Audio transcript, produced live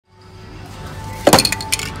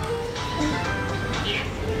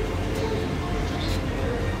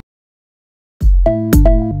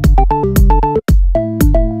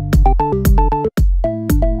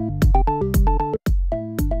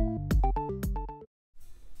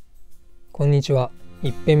こんにちは、い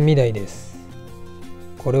っぺんみだいです。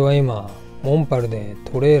これは今、モンパルで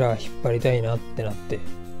トレーラー引っ張りたいなってなって、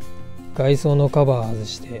外装のカバー外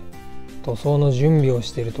して塗装の準備を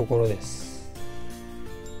しているところです。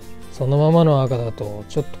そのままの赤だと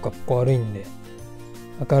ちょっとかっこ悪いんで、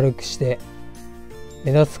明るくして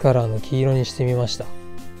目立つカラーの黄色にしてみました。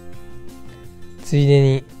ついで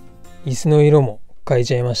に椅子の色も変え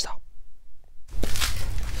ちゃいました。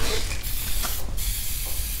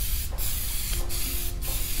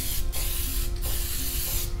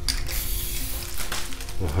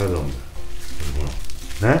入るんだよ。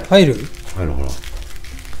ほら。ね。入る？入るほら。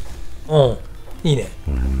うん。いいね。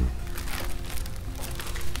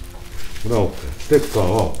これは OK。ステッカー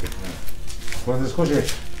は OK。これで少し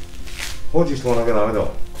放置してもらわなきゃダメだ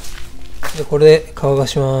よ。で、これで乾か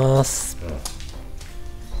します。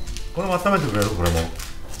これも温めてくれる？これも。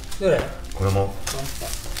どれ？これも。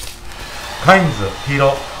カインズ黄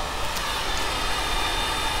色。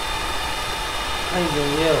カインズ入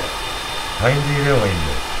れよう。カインズ入れようがいいんだ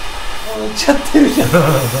よ。売っちゃってるじゃん。そ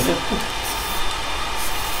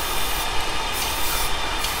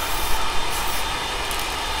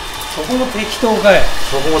こも適当かい。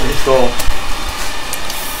そこも適当。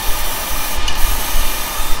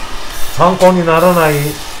参考にならない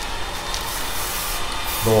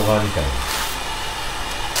動画みたいな。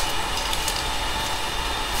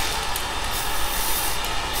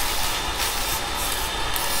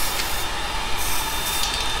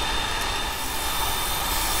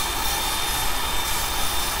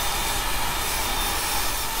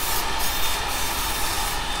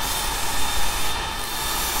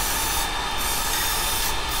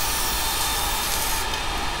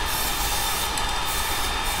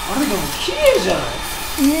あれでも綺麗じゃない？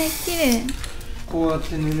綺麗。こうやっ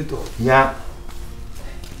て塗ると。いや、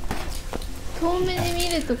遠目で見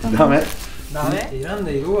るとかもダメ。ダメ？選ん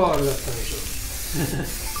だ色が悪かったんでし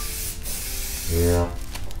ょ。いや、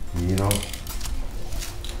いいな。チ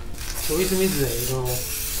ョイスミスだよ、色の。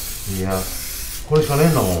いや、これしかねえ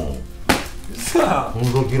んだもん。さあ。こ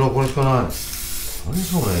の黄色これしかない。何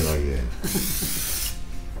それがいい。よ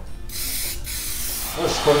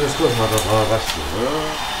し、これで少しまた乾かして。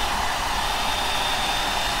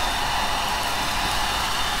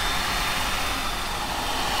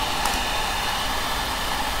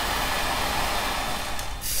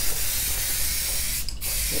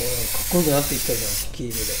かっこよくなってきたじゃん、黄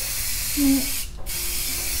色で。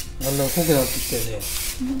だんだん濃くなってきたよね。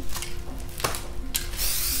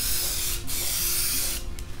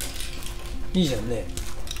いいじゃんね。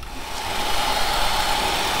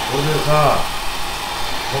これでさ、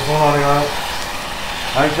ここのあれが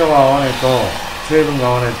相性が合わねえと、成分が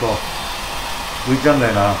合わねえと浮いちゃうんだ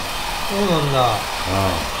よな。そうなんだ。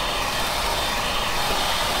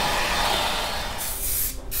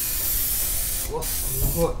うわ、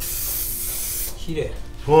すごい綺麗。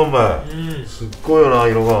そうなんだよ。すっごいよな、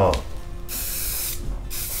色が。あ、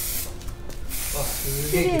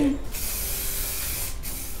すげえ綺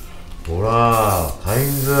麗。ほら、カイ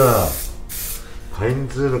ン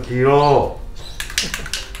ズの黄色。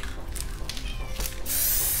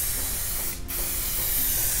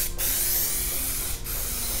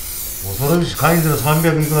恐ろしい。カインズの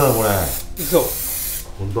300いくらだこれ。嘘。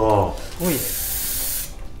ほんと。すごいね。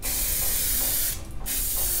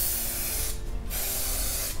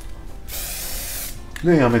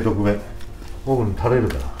ね、やめとくべ。オーブンに垂れる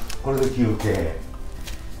から。これで休憩。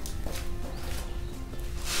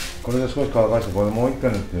これで少し乾かして、これもう一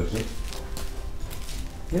回塗ってやつ。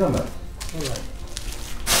いいなんだよ。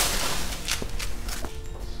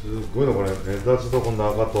すごいなこれ。レタスとこの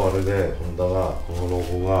赤とあれで、ホンダがこのロ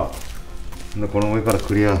ゴが。でこの上から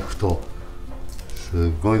クリア拭くと。す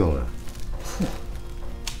ごいよこれ。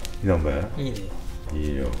いいなんだよ。いいね。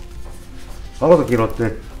いいよ。赤と黄色っ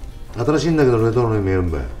て新しいんだけどレトロに見える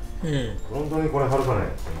んだよ。本当にこれはるかね。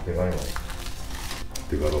でかいの。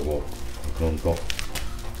でかいロゴ。フロント。こ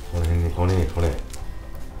の辺にこれ。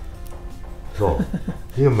そう。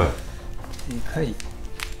いいんだよ。でかい。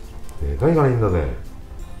でかいからいいんだぜ。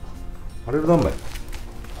晴れるだんばい。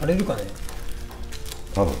晴れるかね。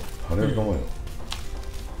多分晴れると思うよ。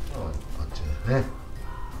あっちだね。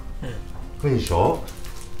いいでしょ。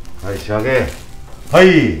はい、仕上げ。は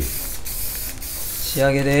い。仕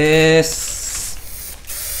上げでーす。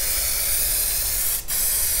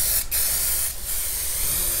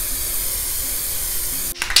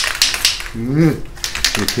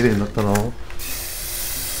綺麗になったの。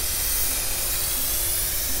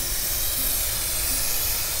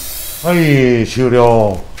はい、終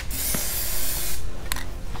了。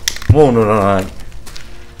もう塗らない。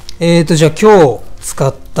じゃあ今日使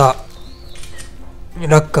った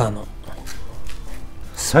ラッカーの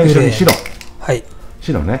スプレー。最初に白。はい。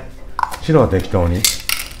白ね。白は適当に。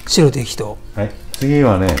白適当。はい。次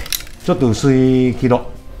はね、ちょっと薄い黄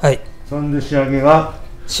色。はい。そんで仕上げが、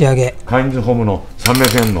仕上げ。カインズホームの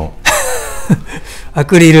300円のア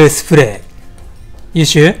クリルスプレー。優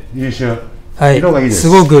秀？優秀。はい。色がいいです。す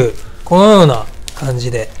ごく、このような感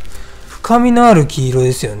じで、深みのある黄色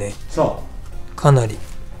ですよね。そう。かなり。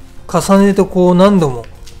重ねとこう何度も、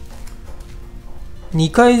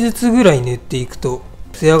2回ずつぐらい塗っていくと、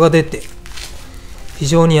ツヤが出て、非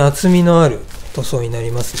常に厚みのある塗装にな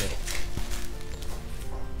りますね。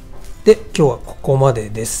で、今日はここまで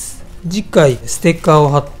です。次回ステッカーを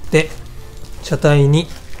貼って車体に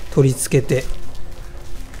取り付けて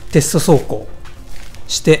テスト走行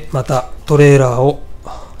してまたトレーラーを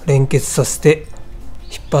連結させて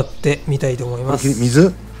引っ張ってみたいと思います。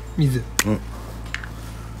水？水。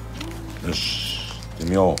よし、行って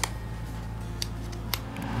みよう。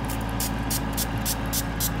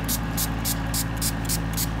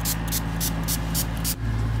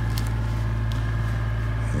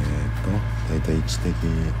だいたい1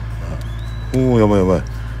滴。おお、やばいやばい。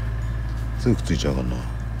すぐくっついちゃうかな。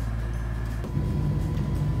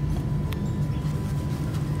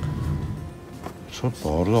ちょっ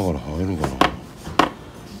とあれだから入るかな。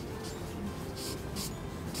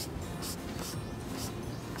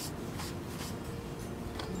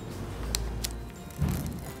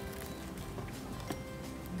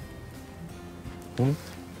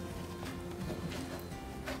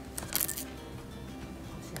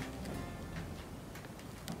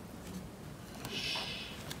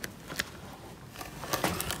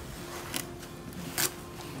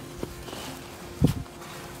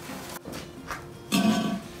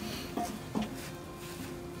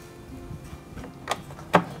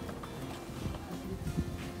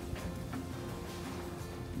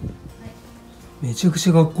めちゃくち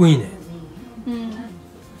ゃかっこいいね。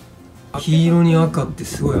黄色に赤って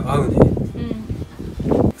すごい合うね。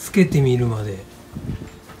つけてみるまで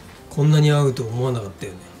こんなに合うと思わなかった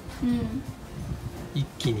よね。一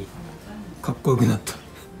気にかっこよくなった。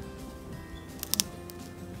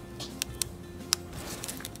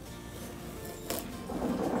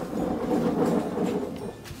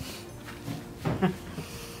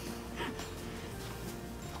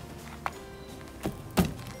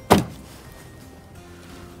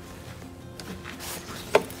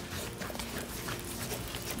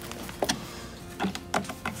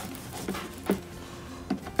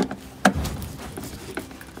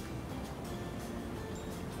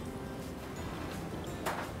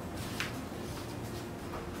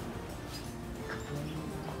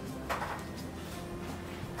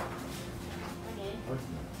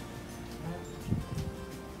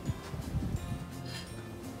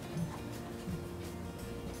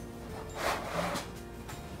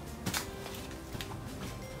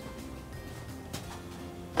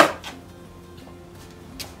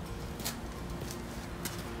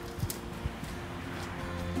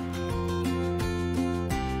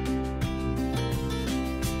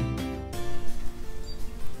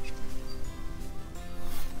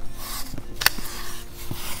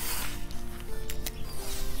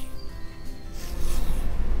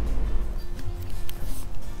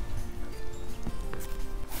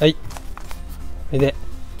はい、これで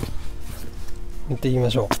塗っていきま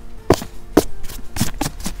しょ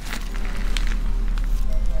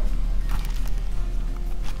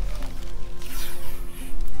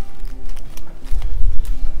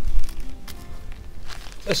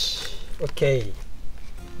う。よし、 OK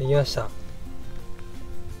できました。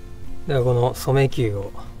ではこの染め球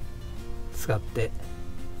を使って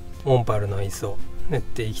モンパルの椅子を塗っ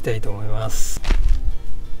ていきたいと思います。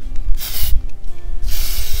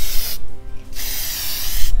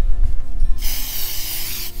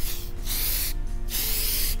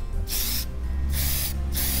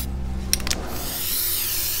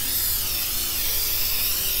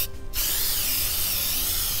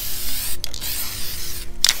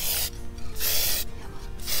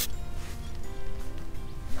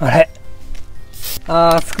あれ、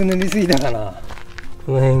厚く塗りすぎたかな。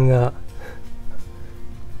この辺が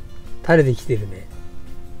垂れてきてるね。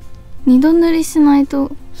二度塗りしない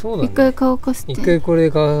と。そうだね、一回乾かして。一回これ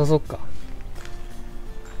で乾かそうか。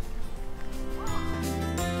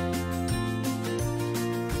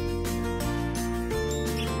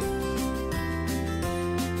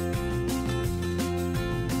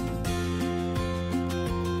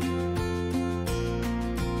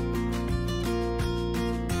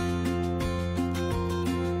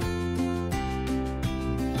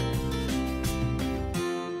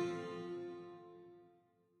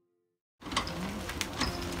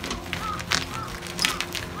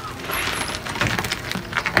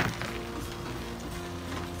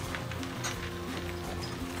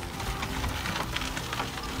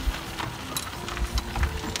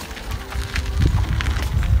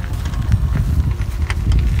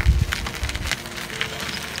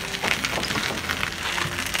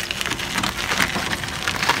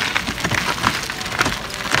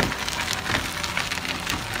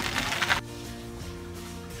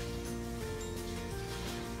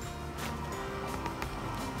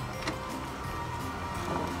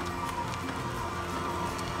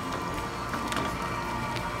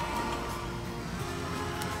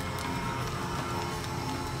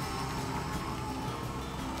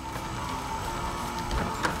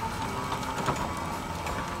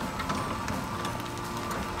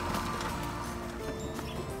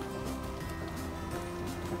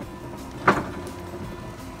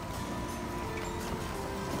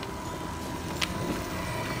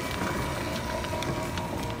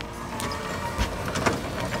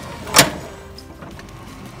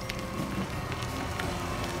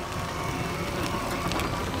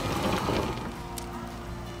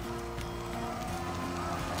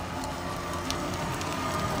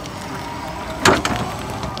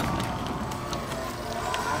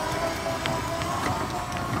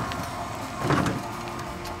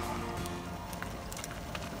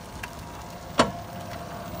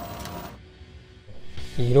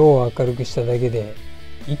色を明るくしただけで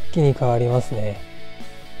一気に変わりますね。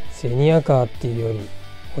セニアカーっていうより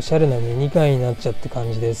おしゃれなミニカーになっちゃって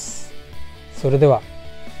感じです。それでは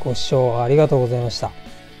ご視聴ありがとうございました。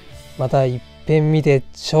またいっぺん見て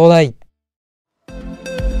ちょうだい。